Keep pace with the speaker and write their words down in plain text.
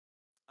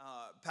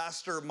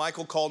Pastor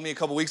Michael called me a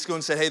couple weeks ago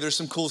and said, hey, there's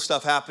some cool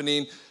stuff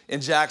happening in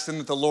Jackson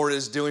that the Lord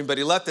is doing, but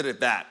he left it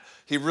at that.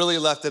 He really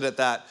left it at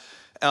that.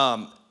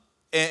 And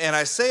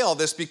I say all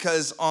this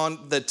because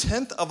on the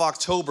 10th of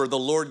October, the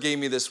Lord gave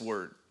me this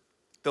word.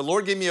 The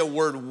Lord gave me a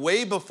word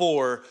way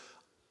before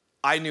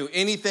I knew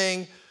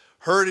anything,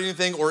 heard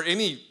anything, or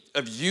any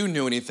of you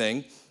knew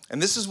anything.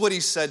 And this is what he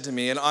said to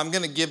me, and I'm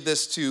going to give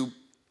this to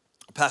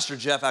Pastor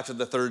Jeff after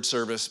the third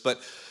service,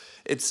 but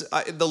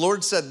the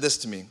Lord said this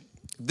to me.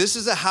 This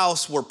is a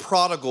house where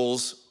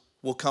prodigals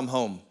will come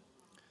home.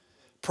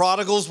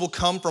 Prodigals will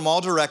come from all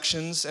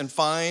directions and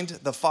find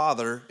the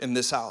Father in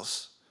this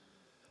house.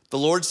 The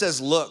Lord says,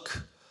 look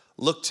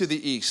to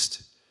the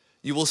east.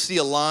 You will see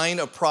a line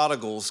of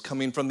prodigals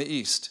coming from the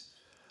east.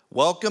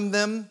 Welcome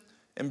them,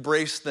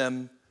 embrace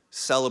them,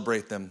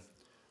 celebrate them.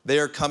 They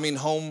are coming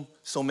home,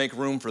 so make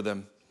room for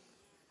them.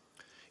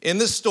 In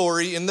the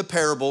story, in the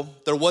parable,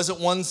 there wasn't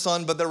one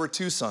son, but there were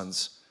two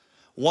sons.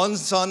 One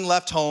son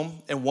left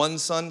home and one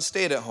son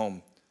stayed at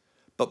home,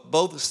 but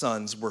both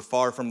sons were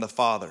far from the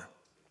father.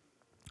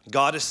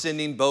 God is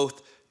sending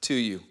both to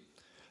you,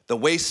 the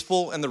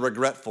wasteful and the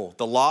regretful,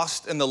 the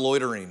lost and the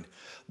loitering,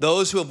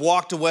 those who have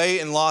walked away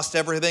and lost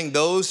everything,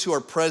 those who are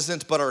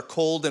present but are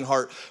cold in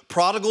heart,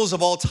 prodigals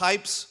of all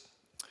types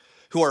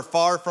who are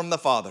far from the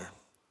Father.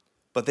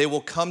 But they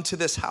will come to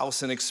this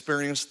house and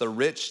experience the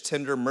rich,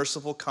 tender,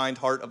 merciful, kind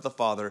heart of the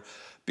Father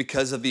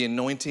because of the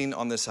anointing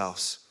on this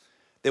house.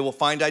 They will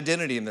find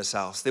identity in this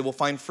house. They will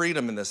find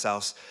freedom in this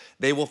house.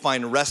 They will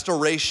find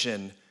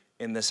restoration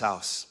in this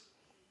house.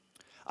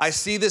 I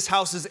see this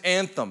house's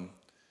anthem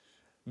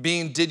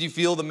being, did you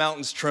feel the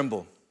mountains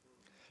tremble?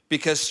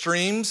 Because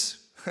streams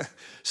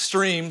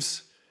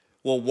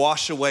will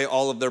wash away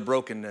all of their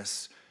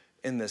brokenness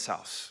in this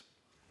house.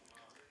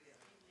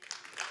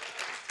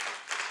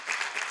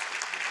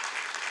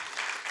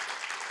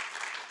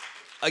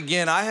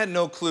 Again, I had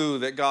no clue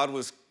that God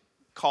was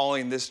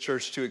calling this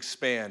church to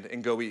expand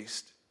and go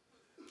east.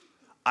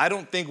 I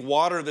don't think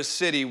Water the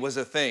City was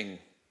a thing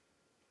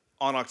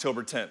on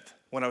October 10th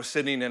when I was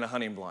sitting in a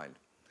hunting blind.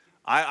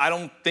 I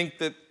don't think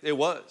that it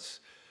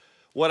was.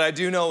 What I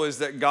do know is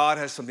that God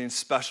has something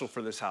special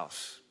for this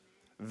house.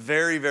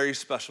 Very, very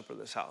special for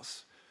this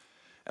house.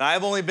 And I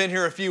have only been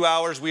here a few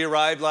hours. We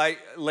arrived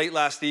late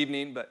last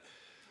evening, but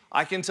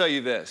I can tell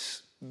you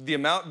this.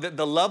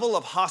 The level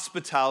of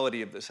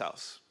hospitality of this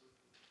house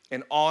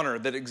and honor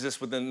that exists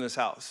within this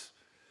house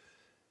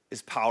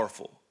is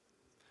powerful.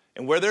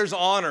 And where there's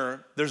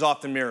honor, there's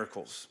often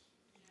miracles.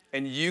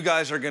 And you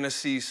guys are going to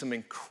see some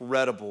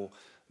incredible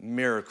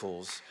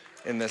miracles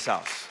in this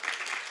house.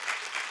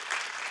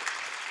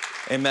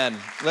 Amen.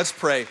 Let's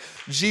pray.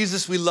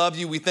 Jesus, we love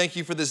you. We thank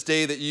you for this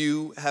day that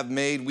you have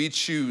made. We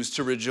choose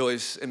to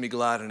rejoice and be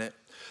glad in it.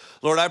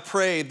 Lord, I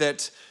pray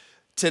that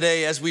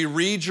today as we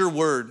read your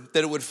word,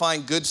 that it would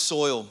find good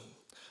soil.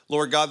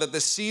 Lord God, that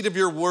the seed of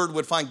your word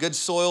would find good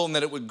soil and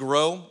that it would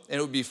grow and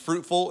it would be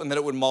fruitful and that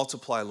it would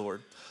multiply,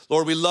 Lord.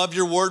 Lord, we love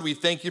your word. We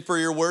thank you for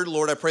your word.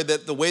 Lord, I pray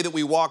that the way that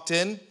we walked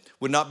in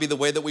would not be the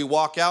way that we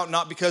walk out,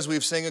 not because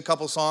we've sang a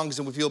couple songs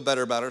and we feel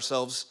better about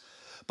ourselves,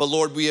 but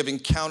Lord, we have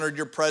encountered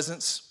your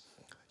presence.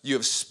 You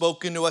have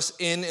spoken to us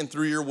in and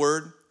through your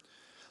word.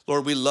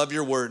 Lord, we love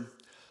your word.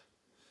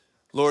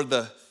 Lord,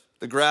 the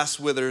grass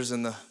withers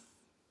and the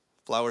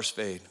flowers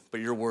fade,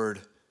 but your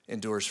word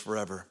endures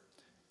forever.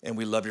 And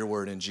we love your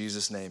word in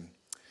Jesus' name.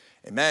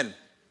 Amen.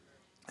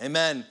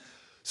 Amen.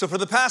 So for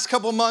the past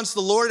couple months, the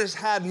Lord has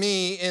had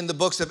me in the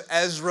books of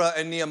Ezra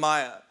and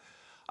Nehemiah.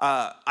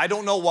 I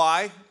don't know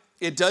why.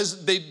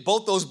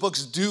 Both those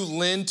books do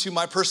lend to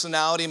my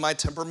personality, my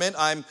temperament.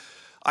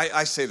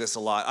 I say this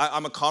a lot.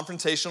 I'm a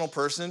confrontational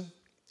person.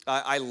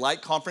 I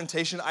like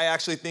confrontation. I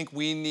actually think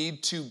we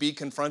need to be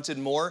confronted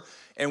more,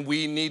 and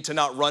we need to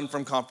not run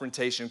from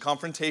confrontation.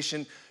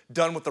 Confrontation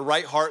done with the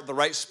right heart, the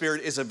right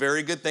spirit is a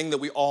very good thing that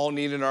we all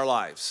need in our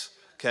lives,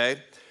 okay?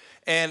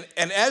 And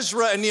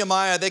Ezra and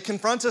Nehemiah, they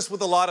confront us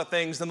with a lot of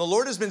things, and the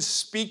Lord has been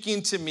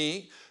speaking to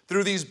me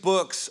through these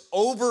books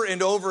over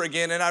and over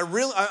again, and I'm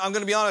going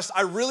to be honest,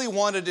 I really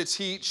wanted to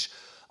teach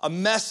a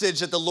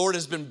message that the Lord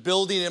has been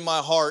building in my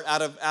heart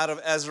out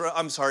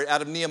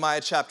of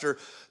Nehemiah chapter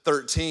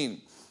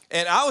 13.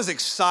 And I was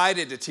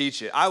excited to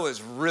teach it. I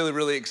was really,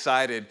 really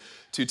excited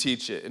to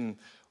teach it. And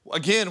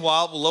again,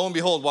 lo and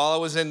behold, while I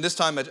was in this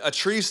time a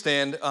tree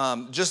stand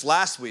just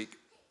last week,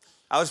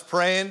 I was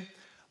praying,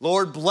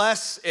 Lord,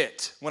 bless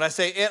it. When I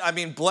say it, I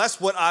mean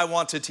bless what I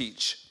want to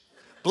teach.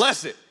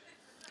 Bless it.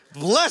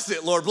 Bless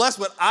it, Lord. Bless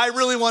what I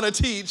really want to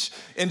teach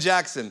in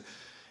Jackson.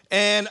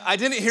 And I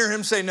didn't hear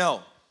him say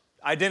no.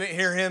 I didn't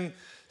hear him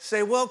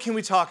say, well, can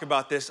we talk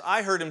about this?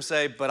 I heard him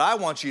say, but I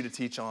want you to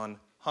teach on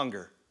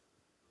hunger.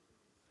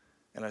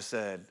 And I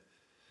said,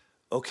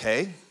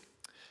 okay,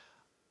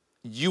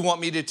 you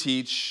want me to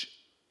teach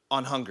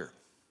on hunger.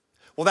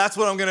 Well, that's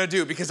what I'm going to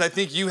do because I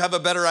think you have a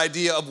better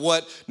idea of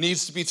what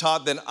needs to be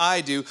taught than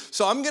I do.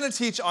 So I'm going to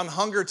teach on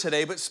hunger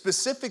today, but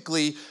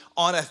specifically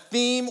on a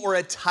theme or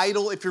a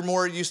title, if you're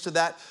more used to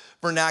that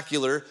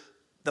vernacular,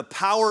 the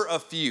power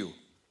of few.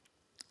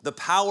 The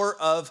power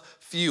of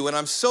few. And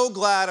I'm so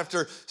glad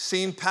after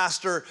seeing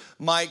Pastor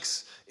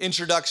Mike's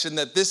introduction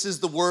that this is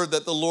the word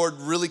that the Lord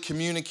really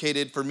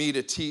communicated for me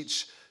to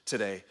teach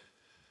today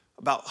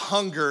about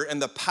hunger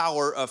and the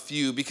power of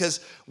few. Because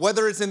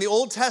whether it's in the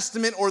Old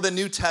Testament or the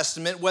New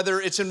Testament, whether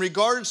it's in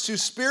regards to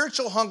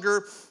spiritual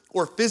hunger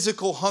or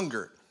physical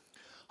hunger,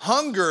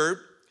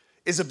 hunger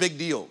is a big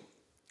deal.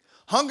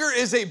 Hunger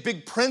is a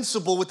big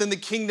principle within the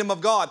kingdom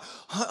of God.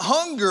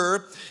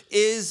 Hunger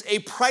is a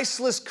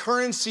priceless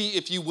currency,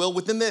 if you will,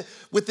 within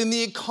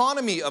the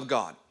economy of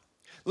God.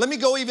 Let me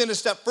go even a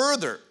step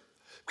further,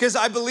 because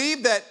I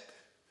believe that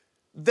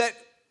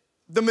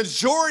the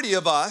majority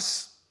of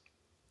us,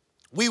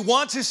 we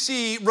want to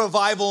see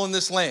revival in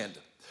this land.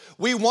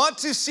 We want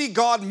to see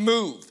God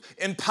move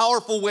in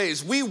powerful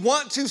ways. We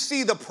want to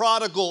see the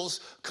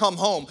prodigals come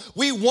home.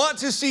 We want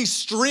to see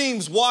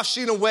streams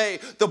washing away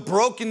the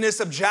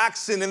brokenness of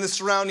Jackson and the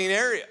surrounding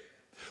area.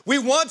 We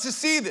want to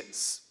see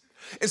this.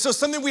 And so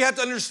something we have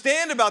to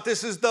understand about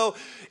this is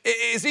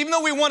even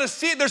though we want to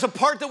see it, there's a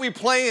part that we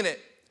play in it.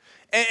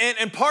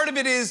 And part of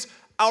it is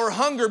our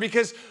hunger,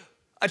 because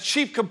a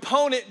chief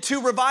component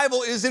to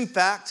revival is in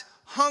fact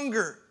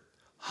hunger.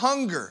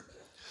 Hunger.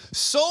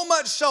 So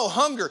much so,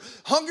 hunger.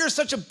 Hunger is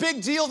such a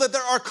big deal that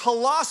there are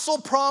colossal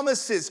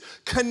promises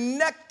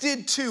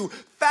connected to,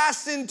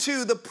 fastened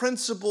to the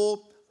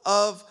principle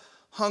of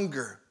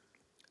hunger.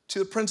 To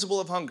the principle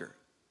of hunger.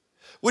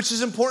 Which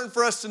is important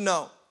for us to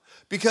know.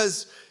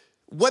 Because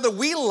whether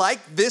we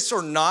like this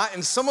or not,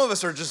 and some of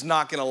us are just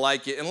not gonna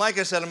like it. And like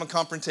I said, I'm a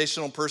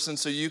confrontational person,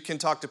 so you can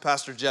talk to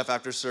Pastor Jeff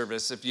after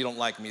service if you don't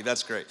like me.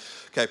 That's great.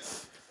 Okay.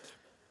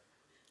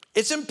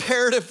 It's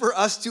imperative for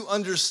us to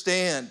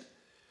understand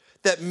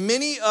that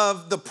many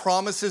of the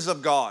promises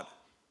of God,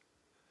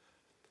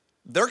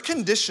 they're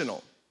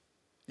conditional.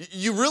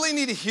 You really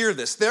need to hear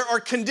this. There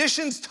are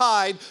conditions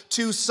tied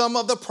to some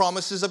of the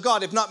promises of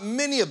God, if not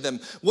many of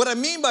them. What I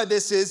mean by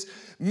this is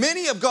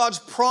many of God's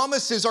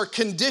promises are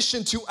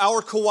conditioned to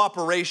our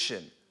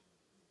cooperation.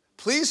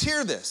 Please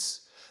hear this.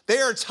 They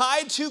are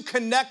tied to,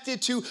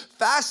 connected to,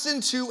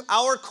 fastened to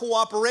our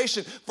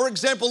cooperation. For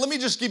example, let me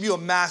just give you a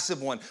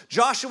massive one.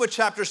 Joshua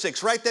chapter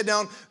 6. Write that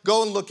down.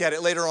 Go and look at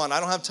it later on. I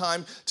don't have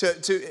time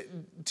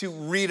to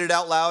read it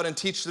out loud and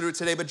teach through it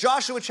today. But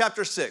Joshua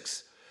chapter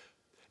 6.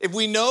 If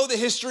we know the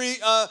history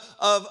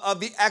of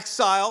the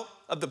exile,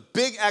 of the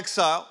big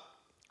exile,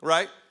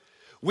 right?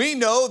 We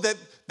know that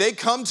they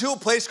come to a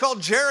place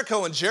called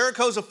Jericho, and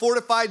Jericho's a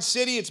fortified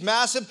city. It's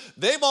massive.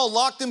 They've all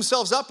locked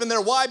themselves up in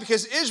there. Why?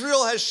 Because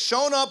Israel has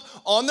shown up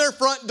on their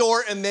front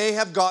door and they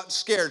have got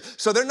scared.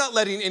 So they're not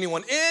letting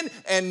anyone in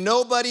and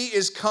nobody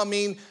is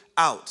coming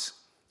out.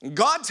 And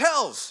God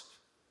tells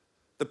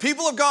the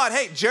people of God,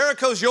 hey,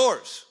 Jericho's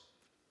yours.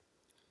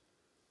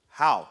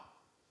 How?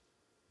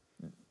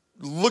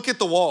 Look at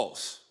the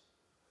walls.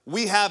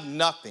 We have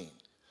nothing.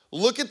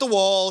 Look at the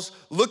walls.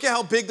 Look at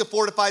how big the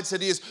fortified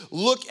city is.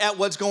 Look at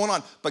what's going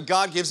on. But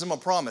God gives them a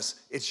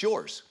promise. It's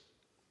yours.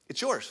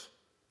 It's yours.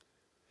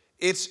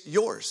 It's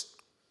yours.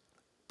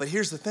 But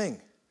here's the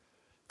thing.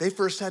 They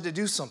first had to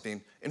do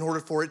something in order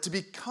for it to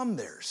become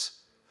theirs.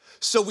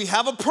 So we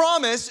have a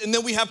promise, and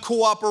then we have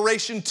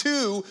cooperation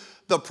to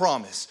the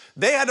promise.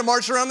 They had to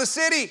march around the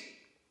city,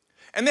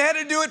 and they had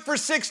to do it for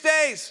 6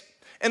 days.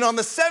 And on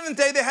the seventh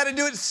day, they had to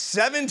do it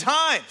 7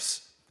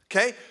 times,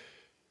 okay?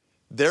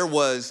 There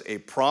was a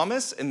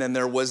promise, and then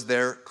there was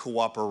their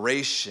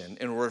cooperation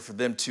in order for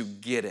them to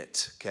get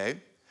it,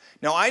 okay?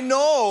 Now, I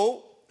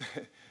know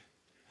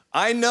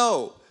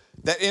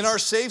that in our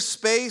safe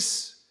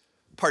space,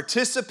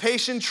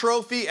 participation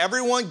trophy,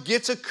 everyone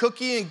gets a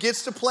cookie and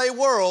gets to play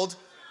world.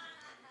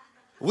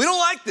 We don't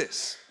like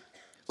this.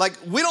 Like,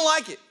 we don't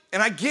like it,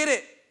 and I get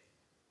it.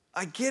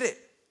 I get it.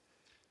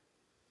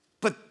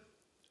 But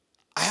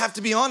I have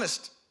to be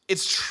honest,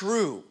 it's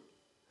true.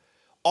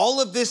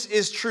 All of this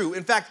is true.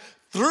 In fact,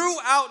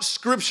 throughout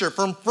Scripture,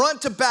 from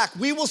front to back,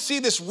 we will see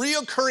this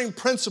reoccurring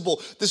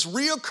principle, this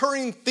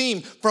reoccurring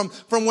theme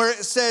from where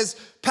it says,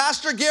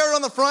 Pastor Garrett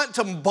on the front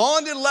to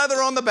bonded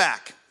leather on the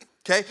back,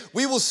 okay?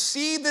 We will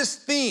see this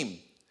theme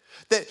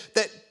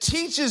that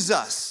teaches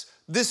us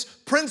this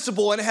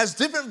principle, and it has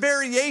different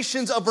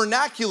variations of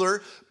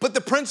vernacular, but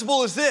the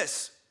principle is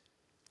this.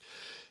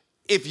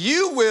 If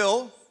you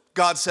will,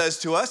 God says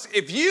to us,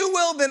 if you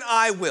will, then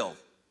I will.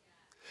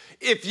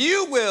 If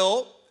you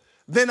will,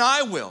 then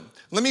I will.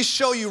 Let me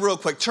show you real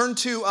quick. Turn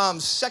to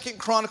 2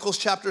 Chronicles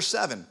chapter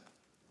 7.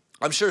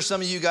 I'm sure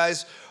some of you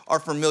guys are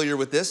familiar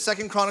with this.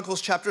 2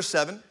 Chronicles chapter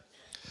 7,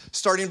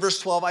 starting verse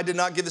 12. I did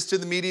not give this to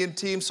the media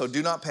team, so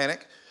do not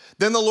panic.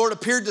 Then the Lord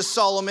appeared to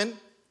Solomon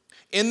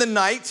in the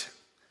night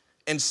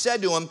and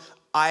said to him,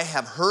 I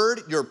have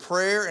heard your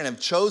prayer and have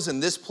chosen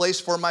this place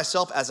for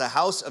myself as a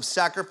house of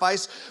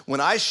sacrifice. When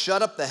I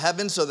shut up the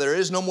heavens so there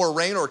is no more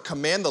rain, or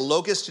command the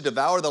locusts to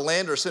devour the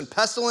land, or send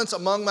pestilence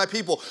among my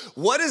people.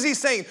 What is he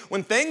saying?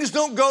 When things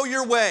don't go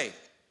your way,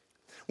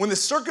 when the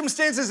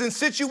circumstances and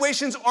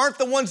situations aren't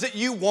the ones that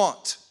you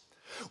want,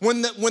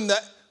 when I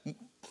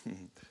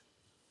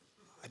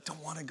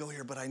don't want to go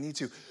here, but I need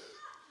to.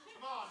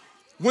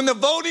 When the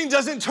voting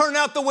doesn't turn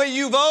out the way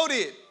you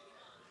voted.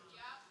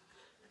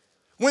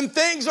 When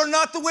things are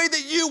not the way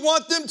that you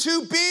want them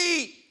to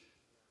be.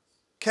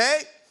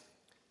 Okay?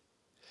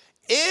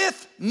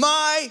 If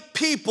my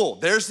people,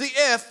 there's the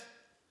if,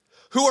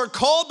 who are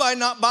called by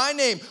not by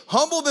name,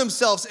 humble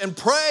themselves and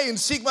pray and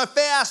seek my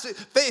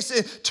face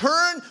and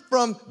turn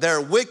from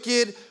their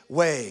wicked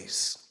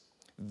ways,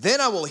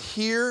 then I will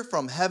hear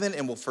from heaven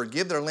and will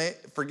forgive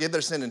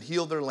their sin and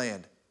heal their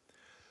land.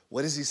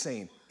 What is he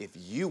saying? If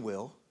you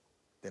will,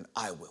 then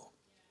I will.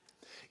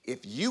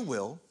 If you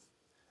will,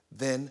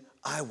 then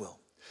I will.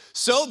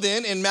 So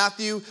then, in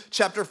Matthew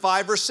chapter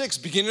 5, verse 6,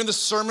 beginning of the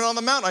Sermon on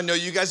the Mount, I know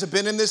you guys have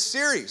been in this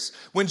series.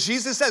 When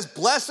Jesus says,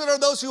 blessed are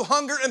those who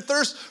hunger and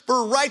thirst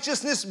for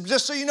righteousness,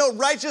 just so you know,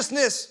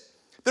 righteousness,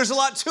 there's a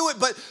lot to it,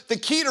 but the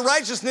key to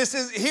righteousness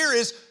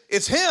is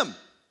it's him.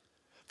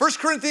 1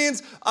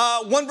 Corinthians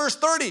 1 verse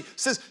 30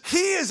 says,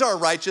 he is our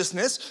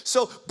righteousness.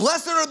 So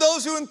blessed are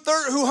those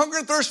who hunger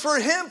and thirst for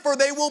him, for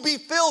they will be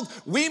filled.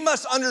 We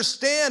must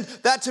understand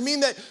that to mean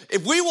that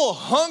if we will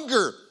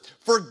hunger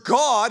for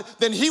God,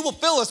 then he will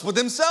fill us with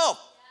himself.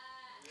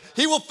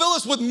 He will fill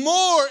us with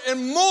more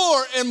and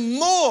more and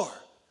more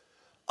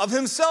of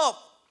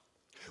himself.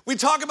 We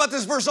talk about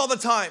this verse all the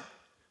time.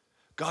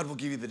 God will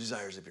give you the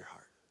desires of your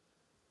heart.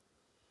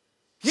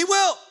 He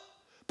will.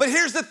 But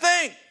here's the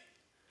thing.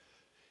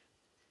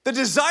 The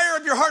desire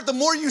of your heart, the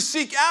more you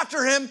seek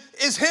after him,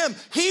 is him.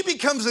 He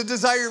becomes the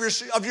desire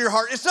of your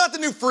heart. It's not the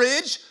new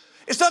fridge.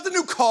 It's not the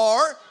new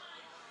car.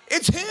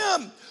 It's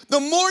him. The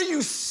more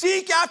you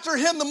seek after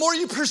him, the more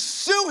you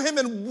pursue him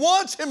and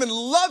want him and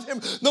love him,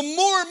 the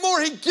more and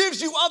more he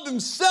gives you of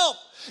himself.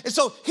 And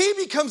so he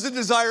becomes the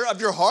desire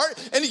of your heart,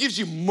 and he gives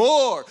you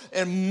more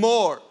and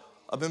more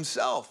of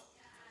himself.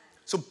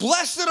 So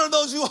blessed are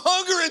those who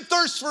hunger and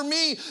thirst for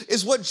me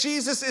is what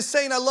Jesus is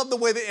saying. I love the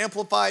way the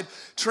Amplified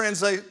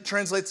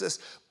translates this.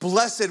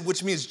 Blessed,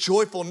 which means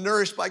joyful,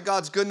 nourished by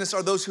God's goodness,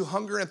 are those who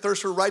hunger and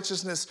thirst for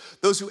righteousness,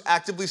 those who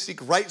actively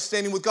seek right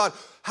standing with God.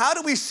 How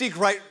do we seek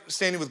right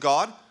standing with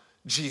God?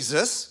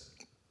 Jesus.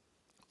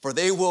 For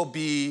they will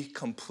be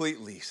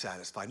completely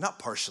satisfied, not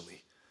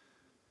partially,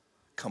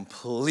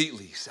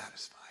 completely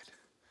satisfied.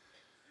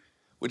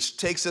 Which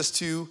takes us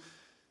to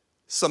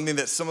something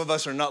that some of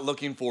us are not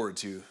looking forward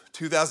to,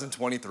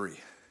 2023.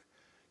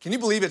 Can you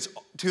believe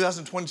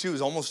 2022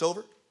 is almost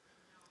over?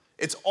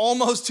 It's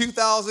almost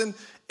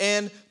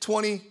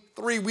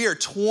 2023. We are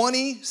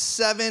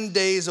 27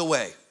 days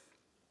away.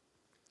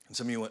 And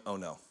some of you went, oh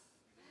no.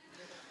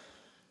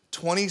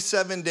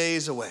 27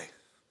 days away.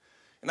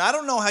 And I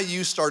don't know how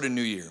you start a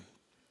new year,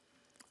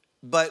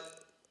 but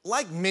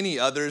like many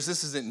others,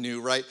 this isn't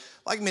new, right?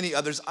 Like many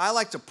others, I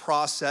like to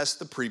process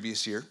the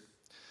previous year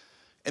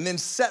and then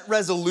set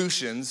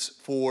resolutions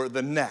for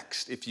the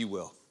next, if you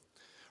will.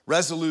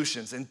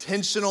 Resolutions,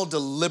 intentional,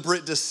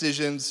 deliberate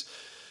decisions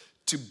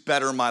to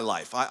better my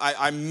life.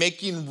 I'm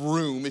making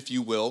room, if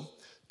you will,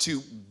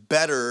 to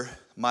better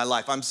my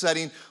life. I'm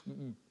setting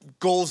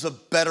goals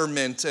of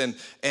betterment and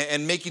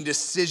making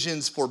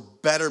decisions for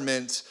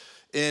betterment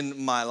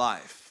in my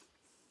life.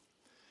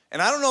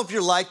 And I don't know if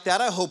you're like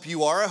that. I hope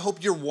you are. I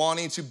hope you're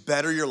wanting to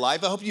better your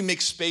life. I hope you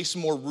make space,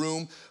 more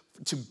room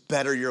to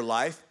better your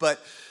life. But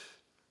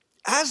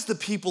as the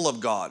people of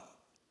God,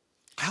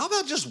 how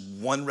about just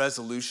one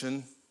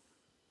resolution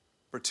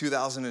for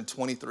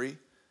 2023?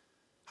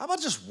 How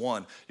about just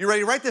one? You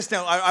ready? Write this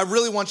down. I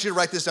really want you to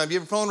write this down. If you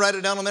have a phone, write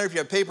it down on there. If you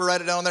have paper,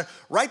 write it down on there.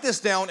 Write this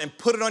down and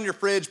put it on your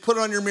fridge, put it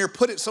on your mirror,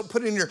 put it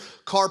in your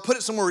car, put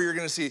it somewhere where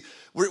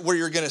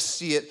you're going to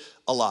see it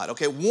a lot.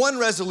 Okay, one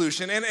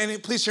resolution,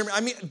 and please hear me.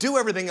 I mean, do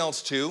everything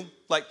else too.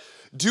 Like,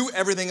 do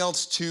everything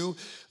else too.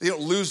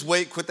 Lose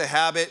weight, quit the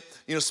habit.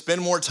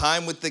 Spend more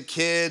time with the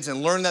kids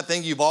and learn that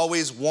thing you've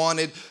always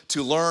wanted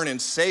to learn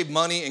and save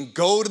money and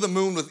go to the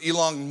moon with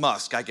Elon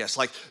Musk, I guess.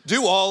 Like,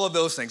 do all of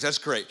those things. That's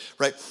great,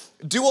 right?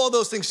 Do all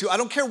those things too. I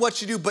don't care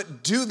what you do,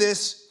 but do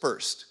this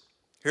first.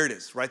 Here it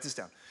is. Write this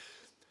down.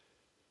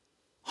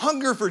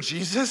 Hunger for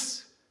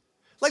Jesus.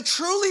 Like,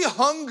 truly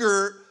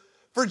hunger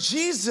for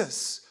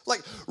Jesus.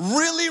 Like,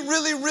 really,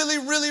 really, really,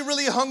 really,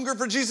 really hunger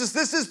for Jesus.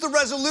 This is the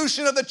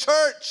resolution of the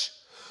church.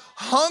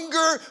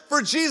 Hunger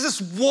for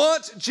Jesus.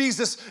 Want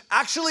Jesus.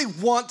 Actually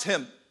want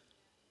him.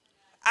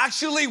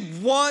 Actually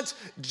want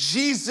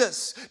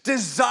Jesus.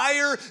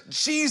 Desire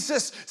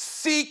Jesus.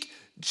 Seek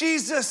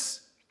Jesus.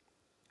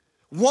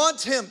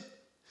 Want him.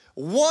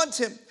 Want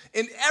him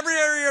in every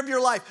area of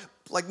your life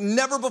like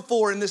never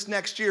before in this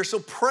next year. So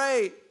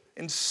pray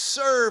and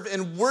serve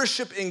and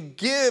worship and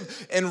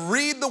give and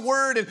read the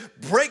word and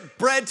break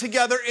bread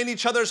together in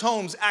each other's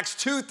homes. Acts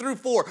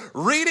 2-4.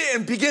 Read it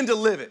and begin to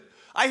live it.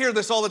 I hear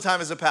this all the time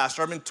as a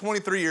pastor. I've been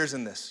 23 years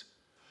in this.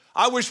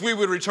 I wish we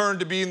would return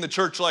to being the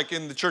church like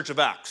in the Church of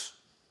Acts.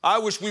 I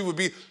wish we would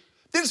be.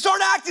 Then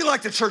start acting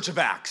like the Church of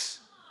Acts.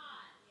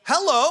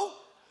 Hello.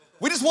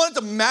 We just want it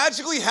to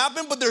magically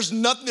happen, but there's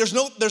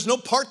no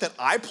part that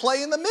I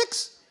play in the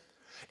mix.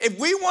 If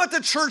we want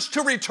the church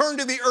to return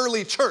to the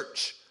early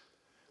church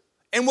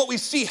and what we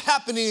see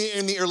happening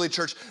in the early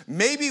church,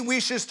 maybe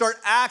we should start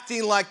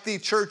acting like the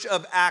Church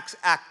of Acts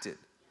acted.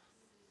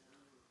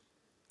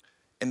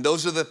 And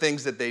those are the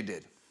things that they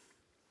did.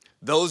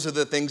 Those are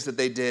the things that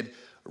they did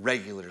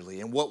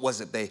regularly. And what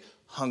was it? They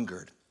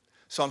hungered.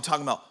 So I'm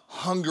talking about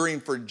hungering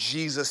for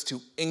Jesus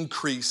to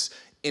increase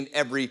in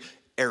every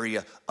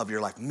area of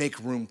your life. Make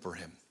room for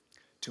him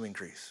to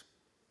increase.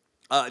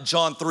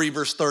 John 3,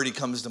 verse 30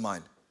 comes to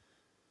mind.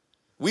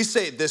 We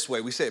say it this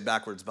way. We say it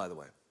backwards, by the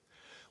way.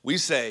 We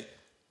say,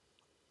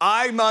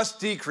 I must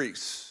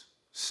decrease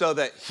so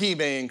that he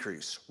may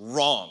increase.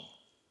 Wrong.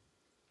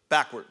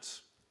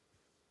 Backwards.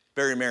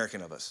 Very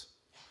American of us.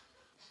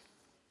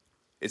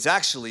 It's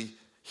actually,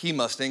 he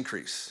must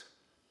increase.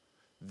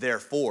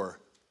 Therefore,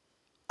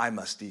 I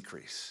must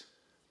decrease.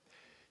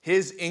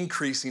 His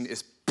increasing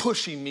is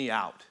pushing me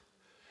out.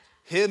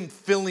 Him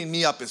filling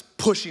me up is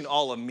pushing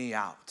all of me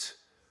out.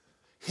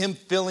 Him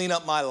filling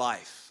up my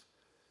life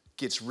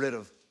gets rid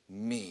of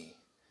me.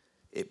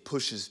 It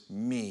pushes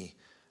me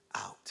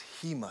out.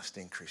 He must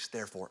increase.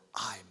 Therefore,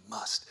 I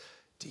must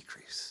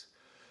decrease.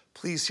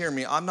 Please hear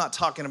me. I'm not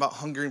talking about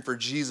hungering for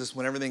Jesus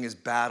when everything is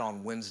bad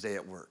on Wednesday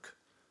at work.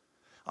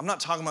 I'm not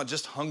talking about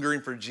just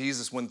hungering for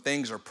Jesus when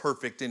things are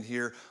perfect in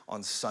here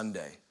on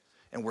Sunday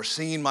and we're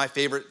singing my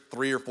favorite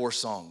 3 or 4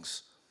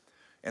 songs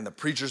and the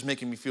preacher's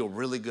making me feel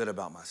really good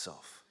about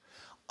myself.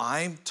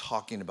 I'm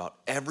talking about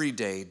every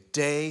day,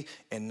 day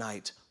and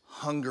night,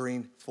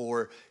 hungering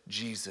for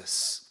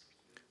Jesus,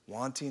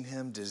 wanting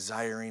him,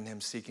 desiring him,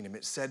 seeking him.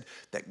 It said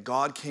that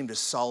God came to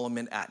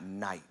Solomon at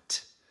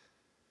night.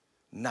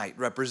 Night,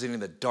 representing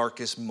the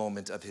darkest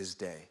moment of his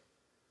day.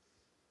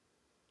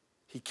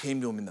 He came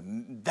to him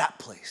in that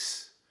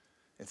place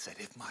and said,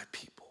 if my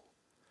people.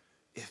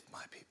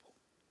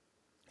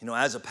 You know,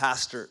 as a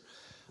pastor,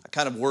 I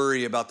kind of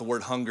worry about the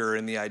word hunger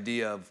and the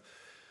idea of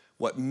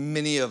what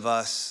many of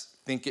us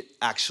think it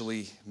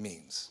actually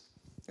means.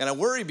 And I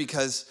worry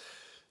because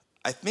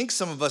I think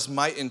some of us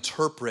might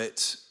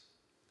interpret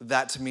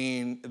that to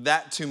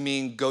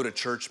mean go to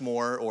church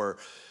more, or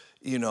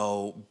you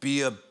know,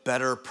 be a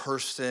better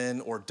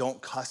person, or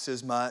don't cuss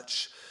as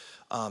much,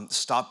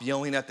 stop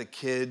yelling at the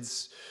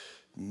kids,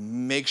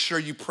 make sure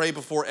you pray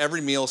before every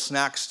meal,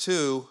 snacks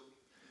too,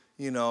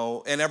 you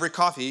know, and every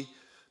coffee.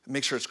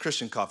 Make sure it's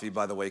Christian coffee,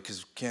 by the way, because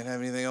you can't have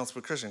anything else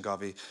but Christian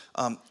coffee.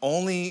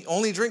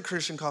 Only drink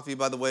Christian coffee,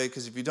 by the way,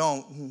 because if you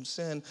don't,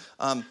 sin.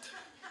 You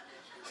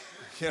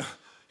know,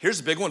 here's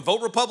a big one,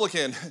 vote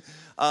Republican.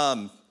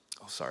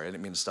 Sorry, I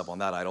didn't mean to step on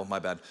that idol, my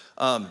bad.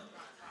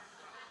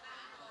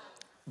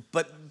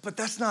 But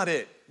that's not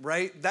it,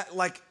 right? That,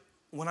 like,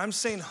 when I'm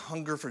saying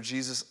hunger for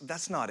Jesus,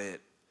 that's not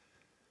it.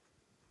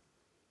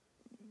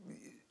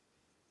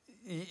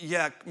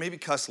 Yeah, maybe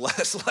cuss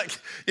less, like,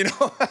 you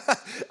know.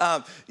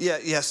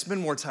 Yeah,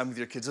 spend more time with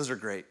your kids. Those are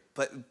great,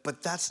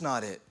 but that's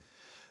not it.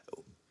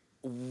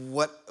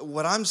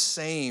 What I'm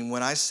saying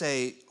when I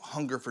say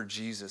hunger for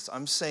Jesus,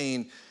 I'm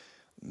saying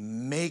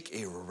make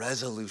a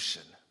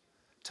resolution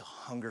to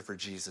hunger for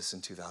Jesus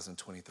in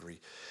 2023.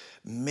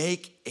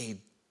 Make a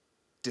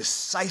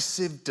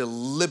decisive,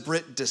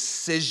 deliberate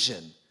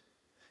decision,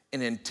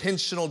 an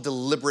intentional,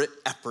 deliberate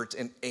effort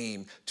and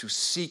aim to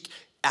seek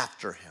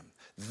after him.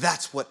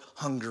 That's what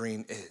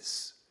hungering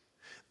is.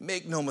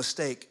 Make no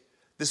mistake,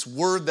 this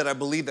word that I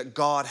believe that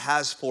God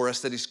has for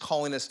us, that he's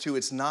calling us to,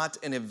 it's not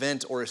an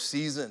event or a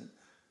season.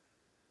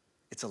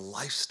 It's a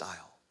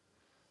lifestyle.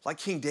 Like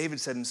King David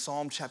said in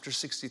Psalm chapter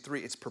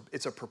 63,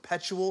 it's a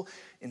perpetual,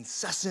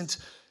 incessant,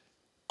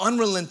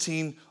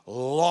 unrelenting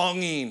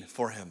longing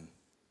for him.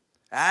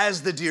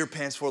 As the deer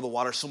pants for the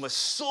water, so my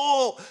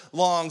soul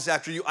longs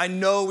after you. I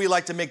know we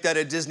like to make that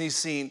a Disney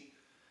scene,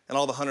 and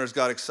all the hunters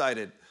got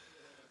excited.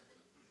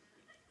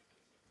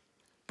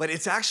 But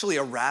it's actually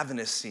a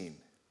ravenous scene.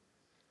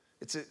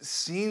 It's a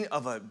scene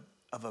of a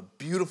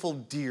beautiful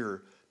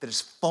deer that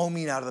is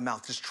foaming out of the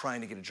mouth, just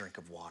trying to get a drink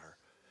of water.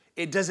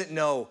 It doesn't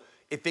know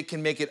if it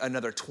can make it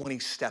another 20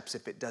 steps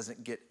if it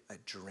doesn't get a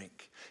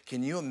drink.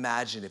 Can you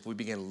imagine if we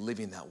began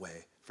living that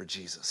way for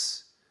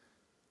Jesus?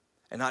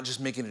 And not just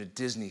making it a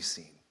Disney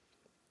scene.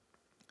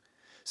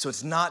 So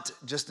it's not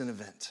just an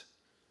event.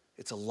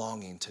 It's a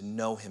longing to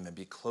know him and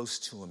be close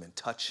to him and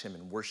touch him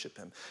and worship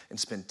him and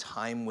spend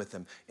time with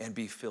him and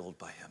be filled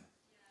by him.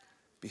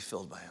 Be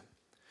filled by him.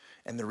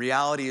 And the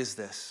reality is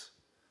this: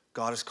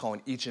 God is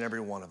calling each and every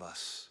one of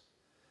us,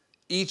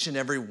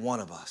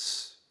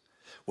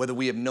 whether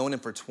we have known him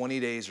for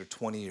 20 days or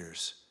 20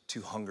 years,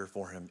 to hunger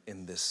for him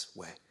in this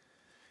way.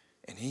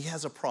 And he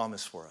has a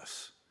promise for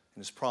us.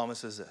 And his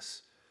promise is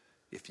this: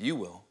 if you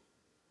will,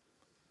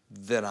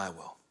 then I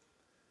will.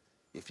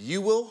 If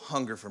you will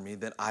hunger for me,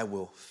 then I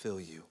will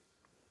fill you.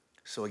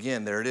 So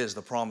again, there it is.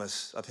 The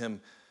promise of him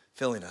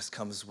filling us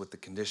comes with the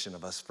condition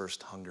of us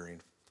first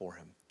hungering for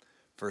him.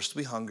 First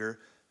we hunger,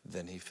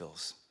 then he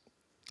fills.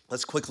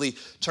 Let's quickly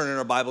turn in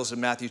our Bibles to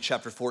Matthew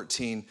chapter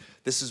 14.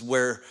 This is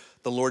where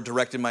the Lord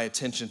directed my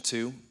attention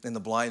to in the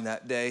blind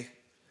that day.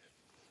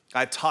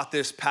 I've taught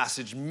this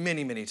passage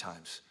many, many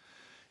times.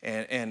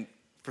 And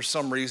for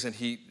some reason,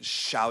 he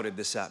shouted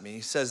this at me.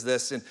 He says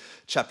this in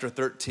chapter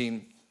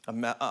 14 of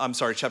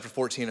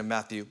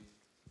Matthew,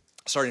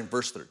 starting in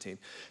verse 13.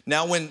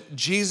 Now, when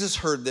Jesus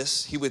heard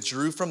this, he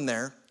withdrew from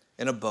there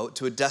in a boat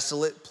to a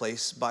desolate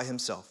place by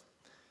himself.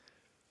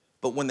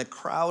 But when the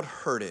crowd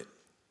heard it,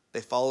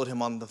 they followed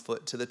him on the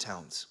foot to the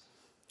towns.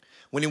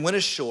 When he went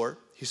ashore,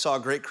 he saw a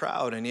great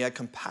crowd, and he had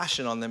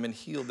compassion on them and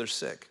healed their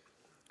sick.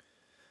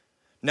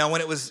 Now,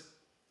 when it was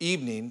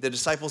evening, the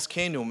disciples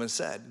came to him and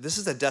said, "This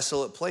is a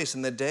desolate place,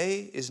 and the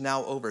day is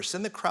now over.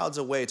 Send the crowds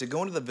away to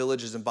go into the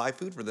villages and buy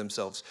food for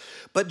themselves."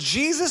 But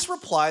Jesus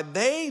replied,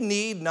 "They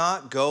need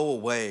not go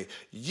away.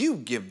 You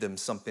give them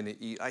something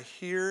to eat." I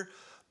hear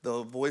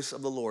the voice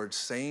of the Lord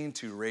saying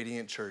to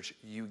Radiant Church,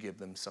 you give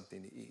them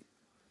something to eat.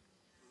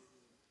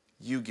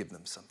 You give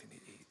them something to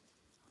eat.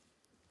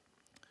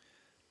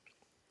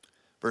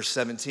 Verse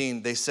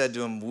 17, they said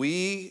to him,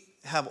 "We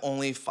have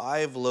only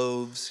 5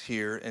 loaves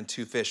here and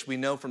 2 fish." We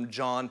know from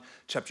John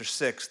chapter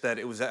 6 that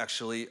it was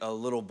actually a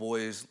little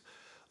boy's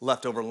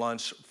leftover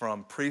lunch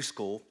from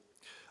preschool.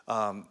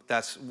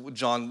 That's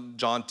John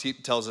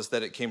tells us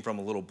that it came from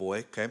a little boy,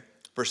 okay?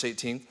 Verse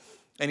 18,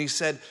 and he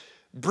said,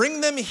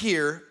 "Bring them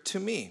here to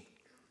me."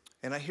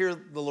 And I hear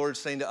the Lord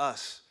saying to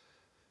us,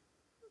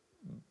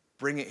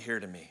 bring it here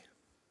to me.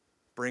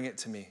 Bring it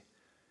to me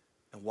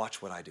and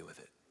watch what I do with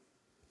it.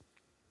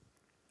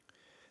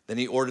 Then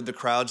he ordered the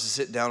crowds to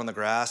sit down on the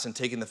grass, and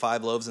taking the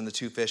 5 loaves and the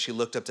 2 fish, he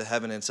looked up to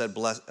heaven and said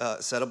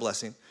a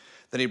blessing.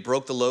 Then he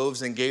broke the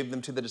loaves and gave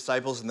them to the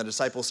disciples, and the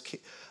disciples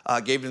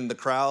gave them to the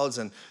crowds,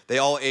 and they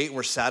all ate and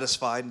were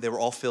satisfied. They were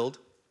all filled.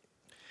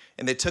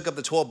 And they took up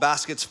the 12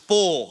 baskets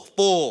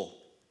full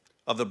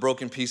of the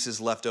broken pieces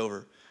left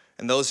over.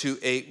 And those who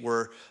ate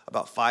were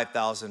about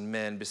 5,000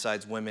 men,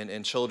 besides women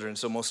and children.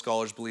 So most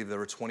scholars believe there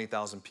were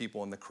 20,000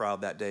 people in the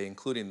crowd that day,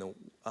 including the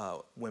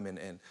women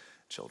and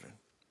children.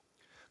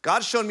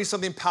 God showed me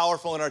something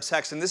powerful in our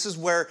text, and this is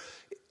where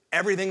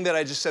everything that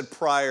I just said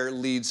prior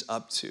leads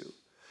up to.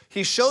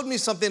 He showed me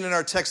something in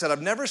our text that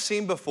I've never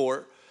seen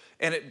before,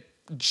 and it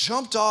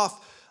jumped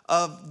off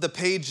of the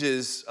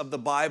pages of the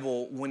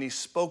Bible when he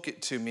spoke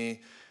it to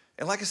me.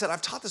 And like I said,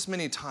 I've taught this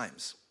many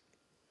times.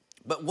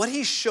 But what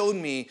he showed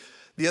me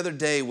the other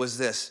day was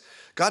this.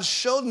 God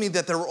showed me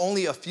that there were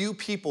only a few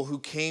people who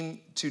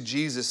came to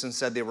Jesus and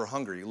said they were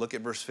hungry. Look at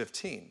verse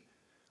 15.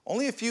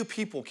 Only a few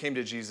people came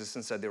to Jesus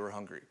and said they were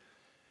hungry.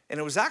 And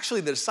it was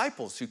actually the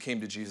disciples who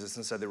came to Jesus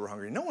and said they were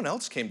hungry. No one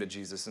else came to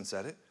Jesus and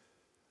said it.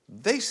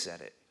 They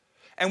said it.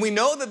 And we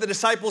know that the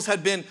disciples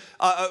had been,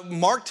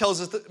 Mark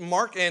tells us,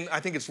 Mark and I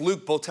think it's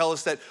Luke both tell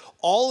us that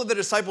all of the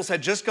disciples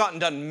had just gotten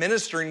done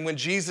ministering when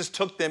Jesus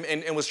took them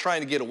and was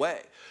trying to get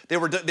away. They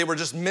were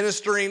just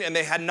ministering, and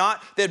they had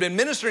been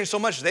ministering so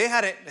much they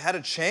hadn't had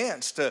a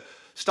chance to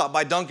stop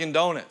by Dunkin'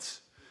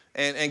 Donuts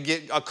and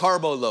get a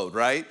carbo load,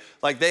 right?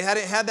 Like they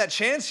hadn't had that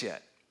chance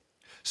yet.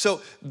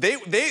 So they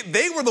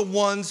were the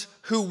ones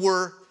who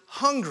were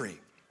hungry.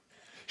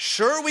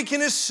 Sure, we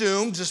can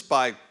assume just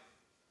by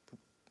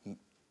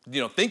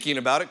thinking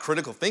about it,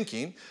 critical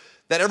thinking,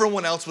 that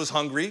everyone else was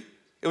hungry.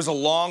 It was a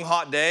long,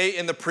 hot day,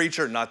 and the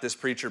preacher, not this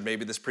preacher,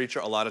 maybe this preacher,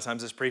 a lot of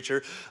times this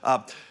preacher,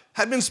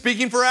 had been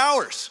speaking for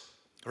hours,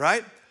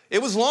 right? It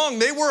was long.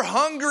 They were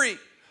hungry.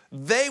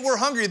 They were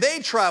hungry. They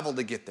traveled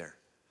to get there.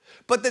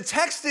 But the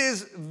text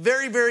is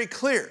very, very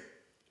clear.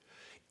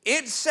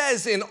 It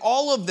says in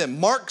all of them,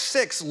 Mark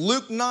 6,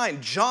 Luke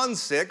 9, John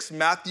 6,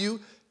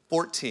 Matthew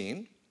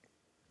 14,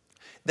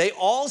 they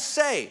all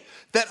say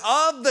that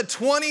of the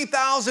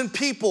 20,000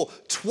 people,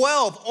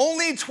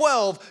 only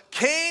 12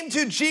 came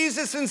to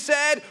Jesus and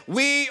said,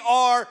 "We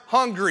are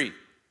hungry."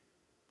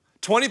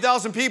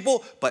 20,000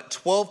 people, but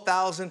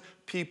 20,000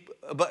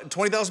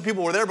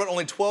 people were there, but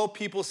only 12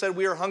 people said,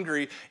 "We are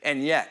hungry,"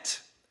 and yet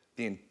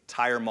the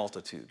entire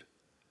multitude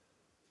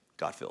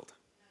got filled.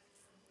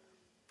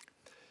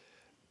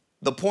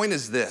 The point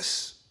is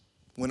this: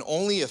 when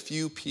only a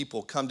few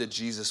people come to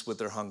Jesus with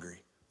their hunger,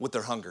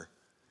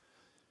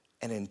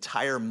 an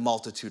entire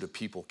multitude of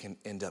people can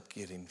end up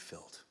getting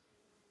filled.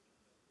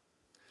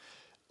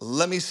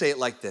 Let me say it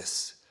like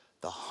this: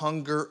 the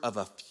hunger of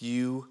a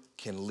few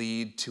can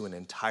lead to an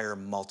entire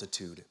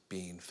multitude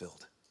being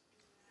filled.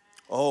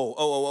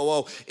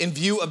 In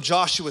view of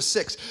Joshua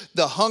 6,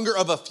 the hunger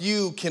of a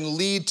few can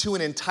lead to an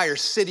entire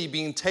city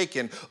being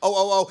taken.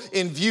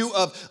 In view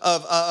of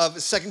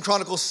 2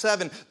 Chronicles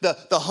 7,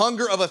 the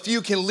hunger of a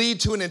few can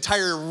lead to an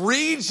entire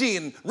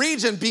region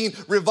being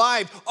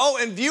revived.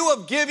 In view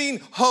of giving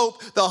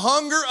hope, the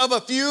hunger of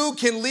a few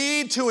can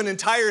lead to an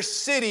entire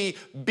city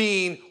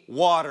being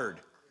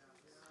watered.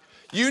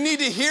 You need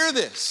to hear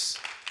this.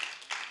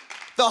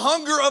 The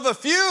hunger of a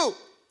few.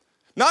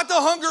 Not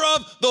the hunger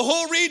of the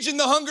whole region,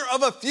 the hunger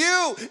of a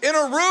few in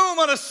a room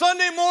on a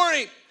Sunday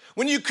morning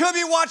when you could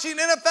be watching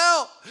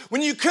NFL,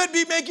 when you could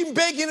be making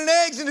bacon and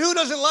eggs, and who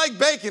doesn't like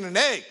bacon and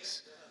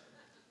eggs?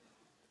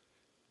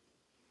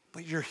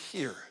 But you're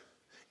here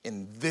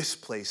in this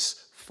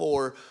place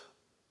for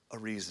a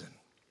reason.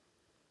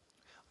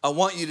 I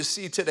want you to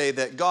see today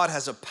that God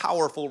has a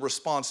powerful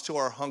response to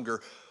our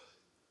hunger,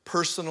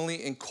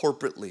 personally and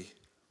corporately,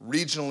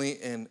 regionally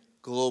and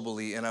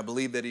globally, and I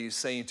believe that he's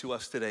saying to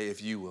us today,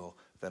 if you will,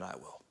 then I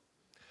will.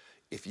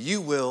 If you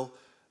will,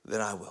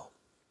 then I will.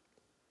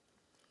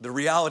 The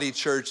reality,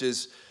 church,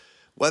 is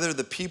whether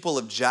the people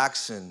of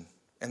Jackson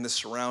and the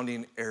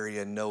surrounding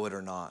area know it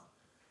or not.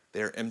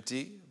 They're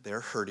empty,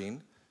 they're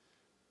hurting,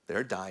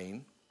 they're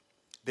dying.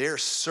 They're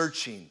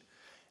searching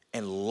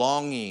and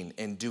longing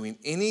and doing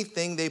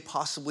anything they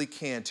possibly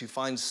can to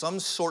find some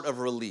sort of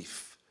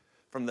relief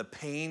from the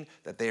pain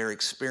that they are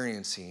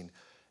experiencing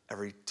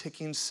every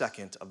ticking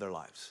second of their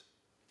lives,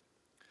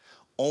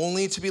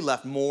 only to be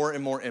left more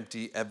and more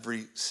empty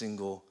every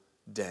single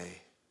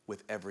day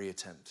with every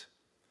attempt.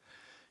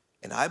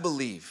 And I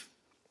believe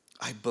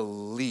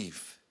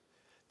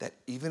that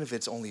even if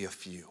it's only a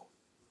few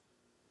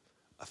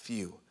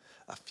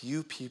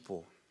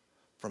people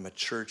from a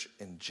church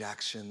in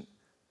Jackson,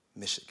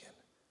 Michigan,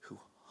 who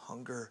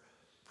hunger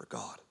for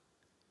God,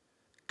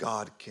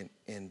 God can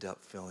end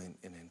up filling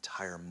an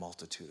entire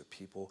multitude of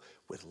people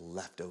with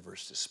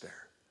leftovers to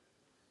spare.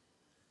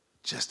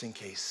 Just in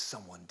case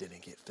someone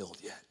didn't get filled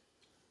yet.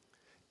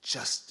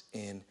 Just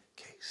in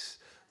case.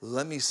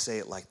 Let me say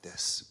it like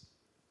this.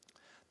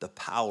 The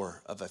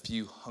power of a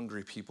few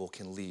hungry people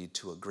can lead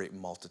to a great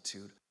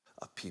multitude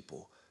of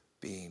people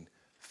being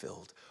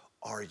filled.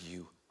 Are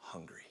you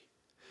hungry?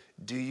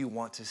 Do you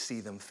want to see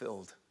them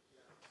filled?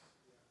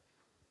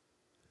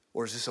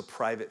 Or is this a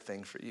private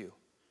thing for you?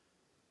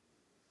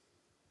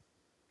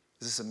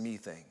 Is this a me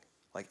thing,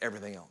 like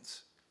everything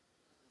else?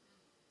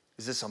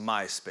 Is this a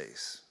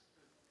MySpace?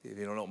 If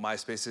you don't know what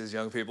MySpace is,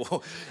 young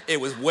people,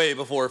 it was way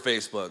before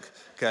Facebook,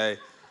 okay?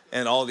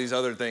 And all these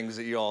other things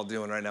that you all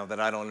doing right now that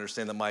I don't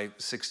understand that my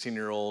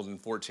 16-year-old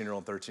and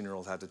 14-year-old,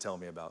 13-year-old have to tell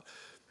me about.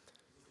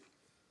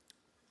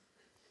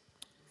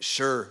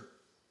 Sure,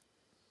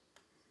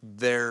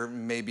 there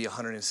may be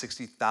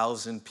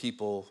 160,000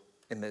 people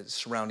in the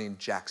surrounding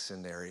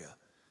Jackson area.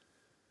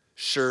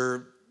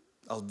 Sure,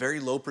 a very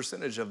low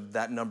percentage of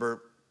that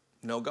number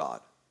know God.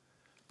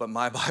 But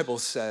my Bible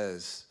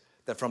says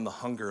that from the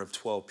hunger of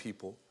 12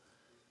 people,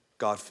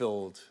 God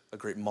filled a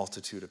great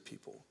multitude of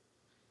people.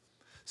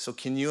 So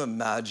can you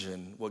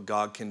imagine what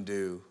God can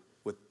do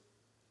with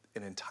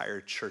an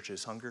entire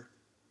church's hunger?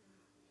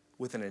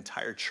 With an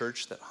entire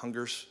church that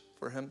hungers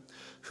for him,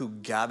 who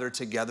gather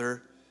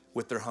together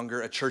with their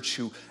hunger, a church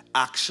who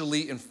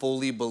actually and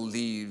fully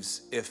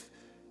believes if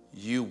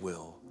you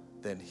will,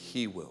 then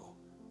he will.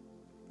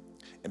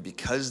 And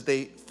because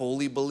they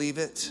fully believe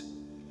it,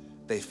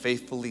 they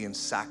faithfully and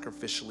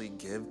sacrificially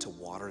give to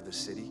water the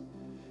city.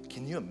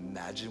 Can you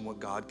imagine what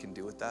God can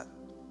do with that?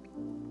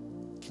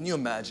 Can you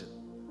imagine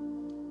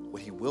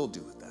what he will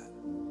do with that?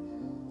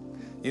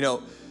 You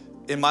know,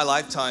 in my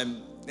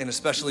lifetime, and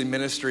especially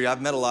ministry,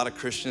 I've met a lot of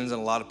Christians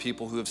and a lot of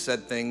people who have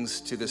said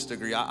things to this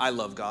degree. I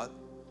love God.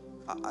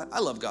 I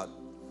love God.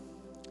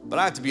 But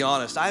I have to be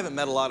honest, I haven't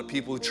met a lot of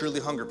people who truly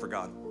hunger for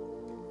God.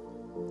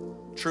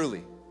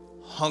 Truly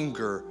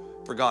hunger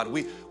for God.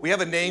 We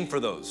have a name for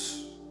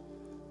those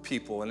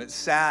people, and it's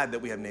sad that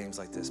we have names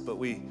like this, but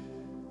we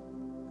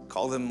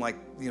call them like,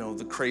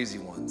 the crazy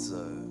ones.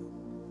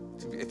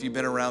 If you've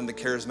been around the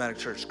charismatic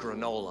church,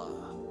 granola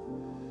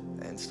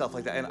and stuff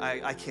like that, and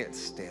I can't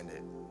stand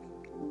it.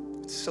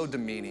 It's so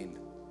demeaning.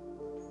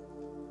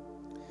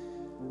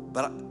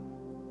 But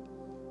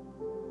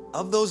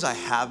of those I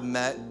have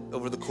met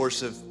over the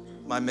course of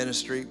my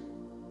ministry,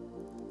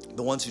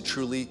 the ones who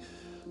truly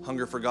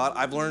hunger for God,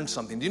 I've learned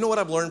something. Do you know what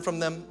I've learned from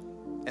them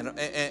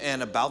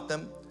and about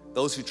them?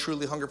 Those who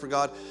truly hunger for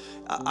God.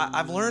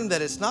 I've learned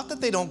that it's not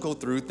that they don't go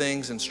through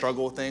things and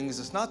struggle with things.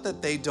 It's not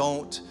that they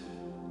don't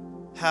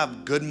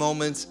have good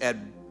moments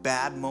and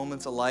bad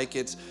moments alike.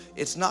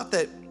 It's not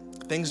that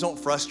things don't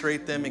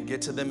frustrate them and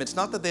get to them. It's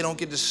not that they don't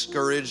get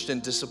discouraged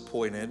and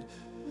disappointed.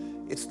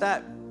 It's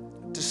that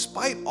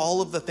despite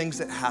all of the things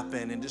that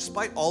happen and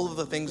despite all of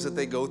the things that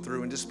they go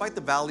through and despite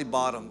the valley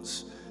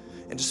bottoms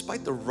and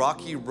despite the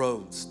rocky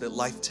roads that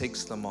life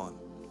takes them on,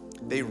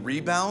 they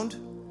rebound,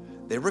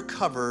 they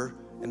recover,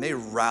 and they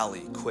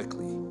rally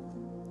quickly.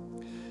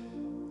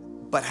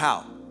 But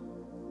how?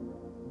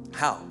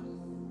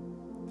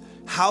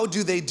 How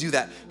do they do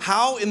that?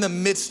 How in the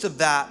midst of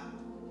that,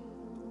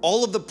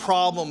 all of the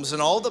problems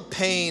and all the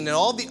pain and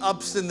all the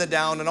ups and the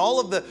down and all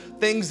of the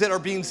things that are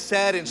being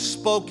said and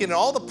spoken and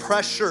all the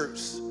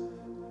pressures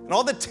and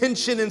all the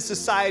tension in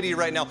society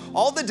right now,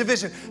 all the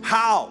division,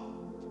 how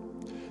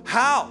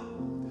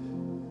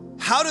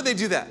do they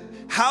do that?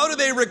 How do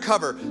they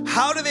recover?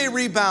 How do they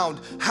rebound?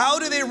 How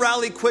do they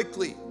rally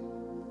quickly?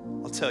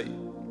 I'll tell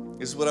you,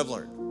 this is what I've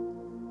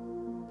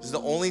learned. This is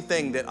the only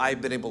thing that I've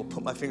been able to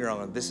put my finger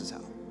on, and this is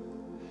how.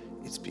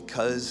 It's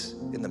because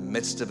in the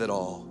midst of it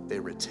all, they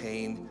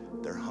retain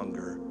their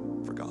hunger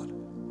for God.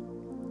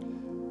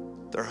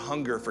 Their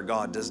hunger for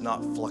God does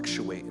not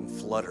fluctuate and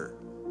flutter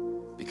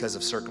because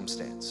of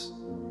circumstance,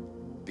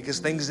 because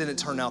things didn't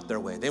turn out their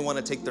way. They want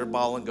to take their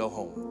ball and go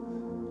home.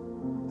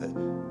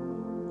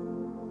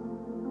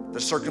 The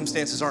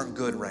circumstances aren't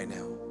good right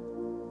now.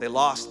 They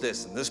lost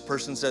this, and this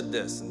person said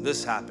this, and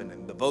this happened,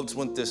 and the votes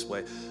went this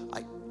way.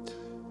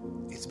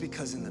 It's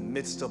because in the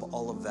midst of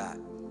all of that,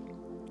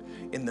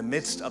 in the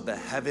midst of the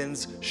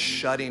heavens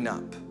shutting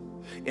up,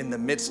 in the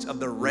midst of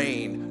the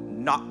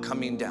rain not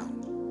coming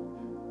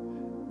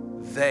down,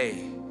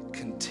 they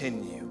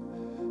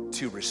continue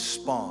to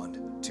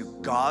respond to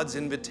God's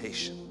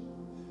invitation,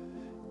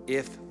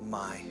 if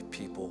my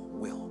people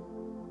will.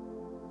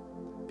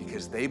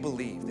 Because they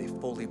believe, they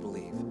fully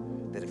believe,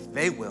 that if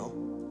they will,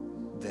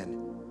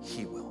 then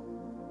he will.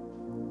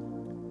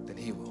 Then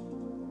he will.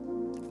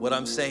 What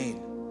I'm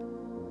saying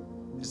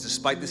is,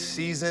 despite the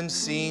season,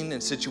 scene,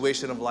 and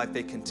situation of life,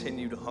 they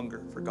continue to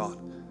hunger for God.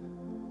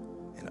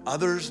 And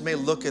others may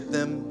look at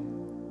them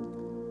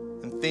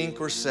and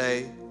think or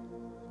say,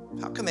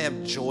 how can they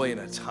have joy in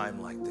a time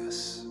like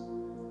this?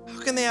 How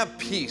can they have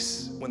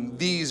peace when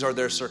these are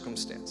their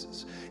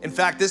circumstances? In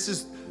fact, this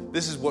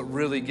is what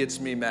really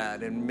gets me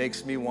mad and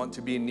makes me want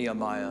to be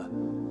Nehemiah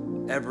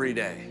every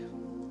day.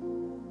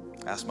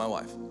 Ask my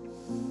wife.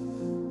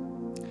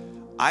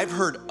 I've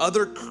heard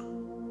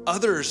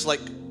others,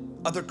 like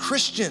other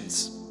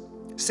Christians,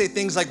 say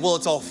things like, well,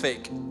 it's all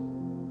fake.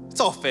 It's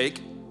all fake.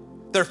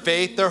 Their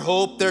faith, their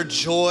hope, their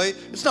joy,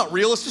 it's not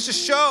real, it's just a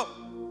show.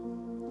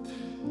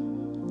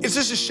 It's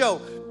just a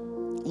show.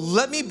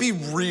 Let me be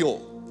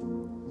real.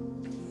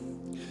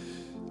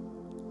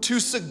 To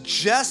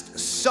suggest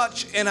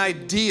such an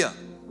idea,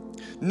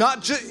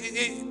 not just,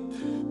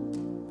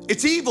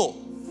 it's evil.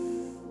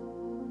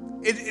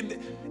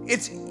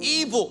 It's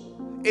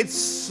evil. It's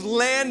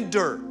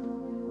slander.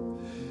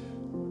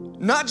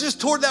 Not just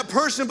toward that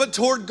person, but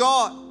toward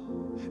God.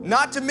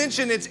 Not to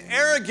mention it's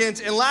arrogance.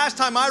 And last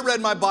time I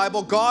read my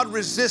Bible, God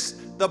resists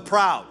the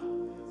proud.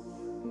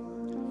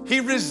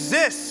 He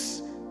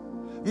resists,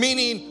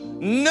 meaning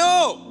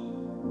no.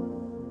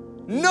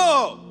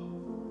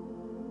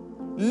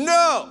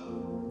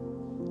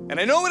 And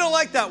I know we don't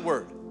like that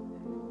word.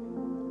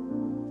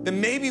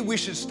 Then maybe we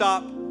should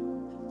stop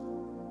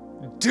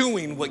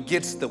doing what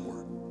gets the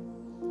word.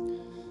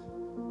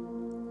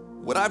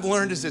 What I've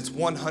learned is it's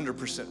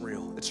 100%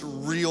 real. It's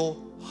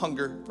real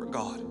hunger for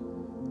God.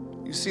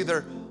 You see,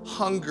 their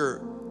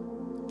hunger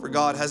for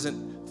God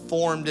hasn't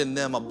formed in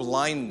them a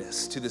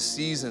blindness to the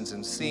seasons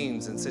and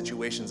scenes and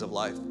situations of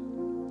life,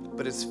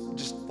 but it's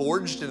just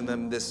forged in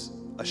them this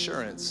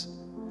assurance.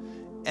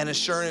 An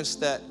assurance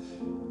that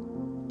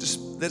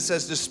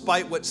says,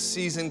 despite what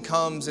season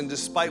comes and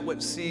despite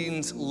what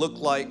scenes look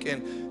like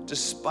and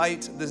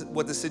despite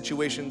what the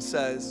situation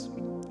says,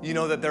 you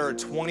know that there are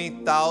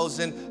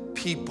 20,000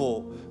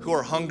 people who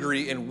are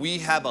hungry and we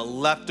have a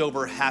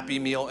leftover Happy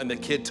Meal and the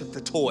kid took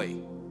the toy.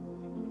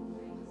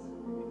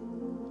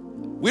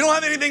 We don't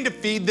have anything to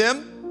feed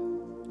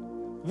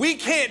them. We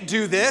can't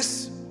do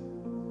this.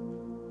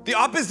 The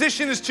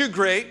opposition is too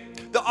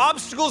great. The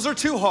obstacles are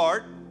too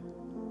hard.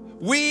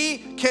 We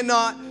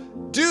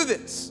cannot do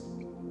this.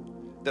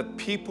 The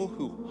people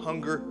who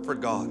hunger for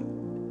God,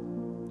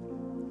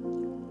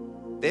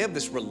 they have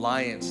this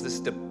reliance, this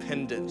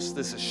dependence,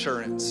 this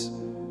assurance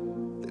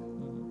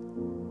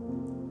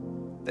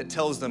that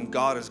tells them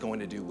God is going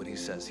to do what he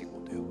says he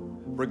will do,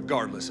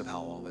 regardless of how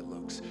all it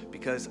looks.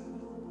 Because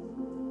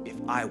if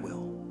I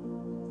will,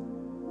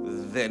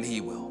 then he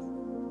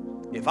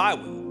will. If I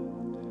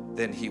will,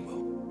 then he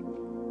will.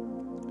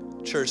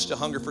 Church, to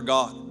hunger for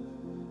God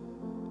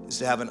is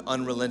to have an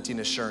unrelenting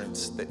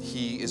assurance that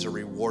he is a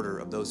rewarder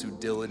of those who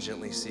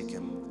diligently seek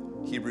him.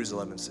 Hebrews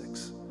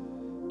 11:6.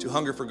 To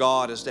hunger for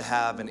God is to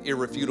have an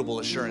irrefutable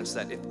assurance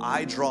that if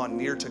I draw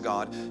near to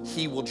God,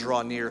 he will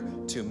draw near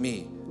to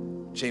me.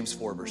 James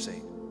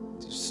 4:8.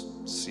 Do you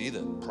see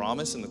the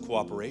promise and the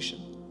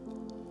cooperation?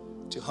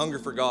 To hunger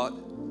for God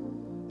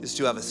is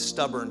to have a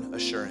stubborn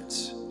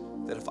assurance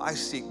that if I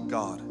seek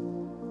God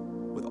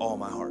with all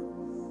my heart,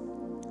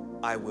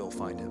 I will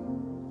find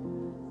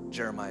him.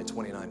 Jeremiah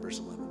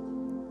 29:11.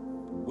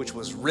 Which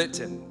was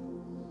written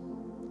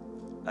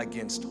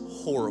against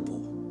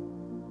horrible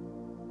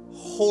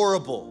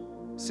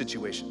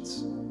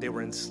situations. They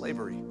were in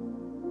slavery.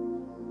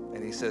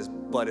 And he says,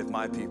 but if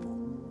my people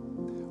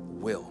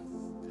will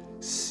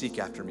seek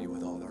after me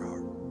with all their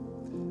heart,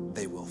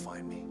 they will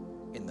find me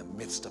in the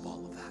midst of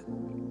all of that.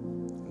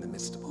 In the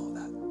midst of all of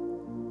that.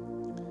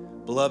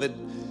 Beloved,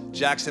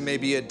 Jackson may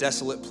be a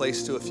desolate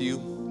place to a few,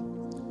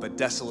 but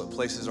desolate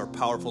places are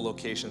powerful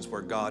locations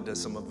where God does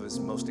some of his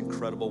most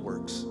incredible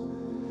works.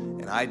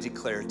 And I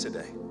declare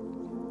today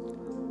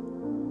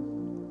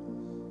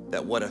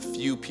that what a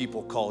few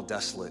people call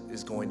desolate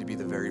is going to be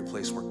the very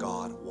place where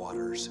God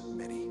waters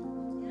many,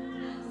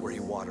 where he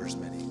waters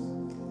many.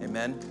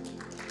 Amen?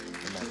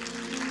 Amen.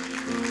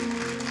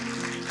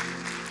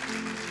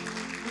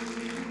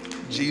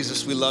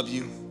 Jesus, we love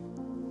you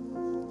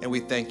and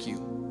we thank you.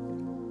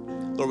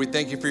 Lord, we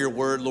thank you for your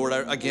word. Lord,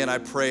 I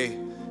pray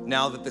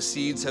now that the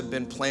seeds have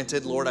been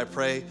planted, Lord, I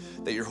pray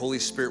that your Holy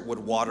Spirit would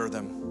water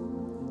them.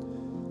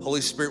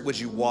 Holy Spirit, would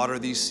you water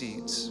these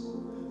seeds?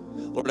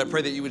 Lord, I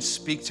pray that you would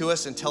speak to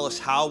us and tell us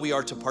how we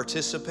are to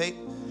participate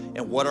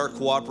and what our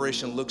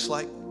cooperation looks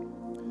like,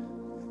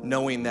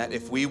 knowing that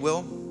if we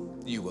will,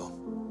 you will.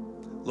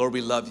 Lord,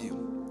 we love you.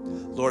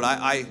 Lord,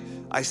 I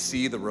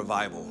see the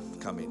revival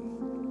coming.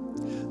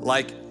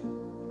 Like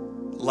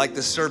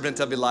the servant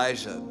of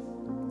Elijah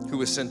who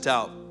was sent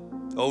out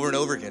over and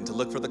over again to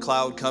look for the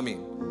cloud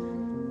coming,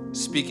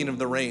 speaking of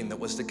the rain that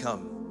was to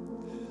come.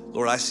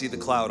 Lord, I see the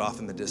cloud off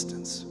in the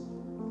distance.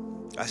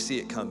 I see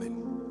it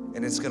coming,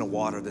 and it's gonna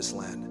water this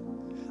land.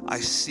 I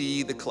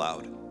see the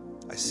cloud.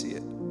 I see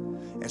it.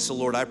 And so,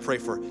 Lord, I pray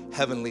for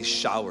heavenly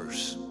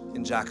showers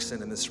in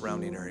Jackson and the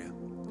surrounding area.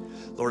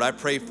 Lord, I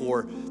pray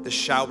for the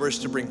showers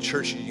to bring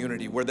church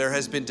unity. Where there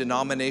has been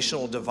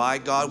denominational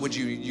divide, God, would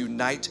you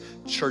unite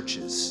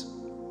churches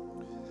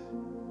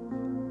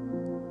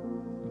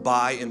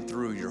by and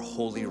through your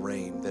holy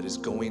rain that is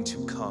going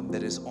to come,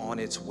 that is on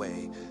its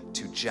way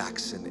to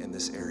Jackson in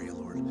this area,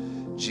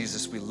 Lord.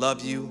 Jesus, we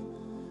love you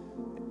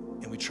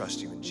and we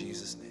trust you in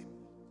Jesus' name.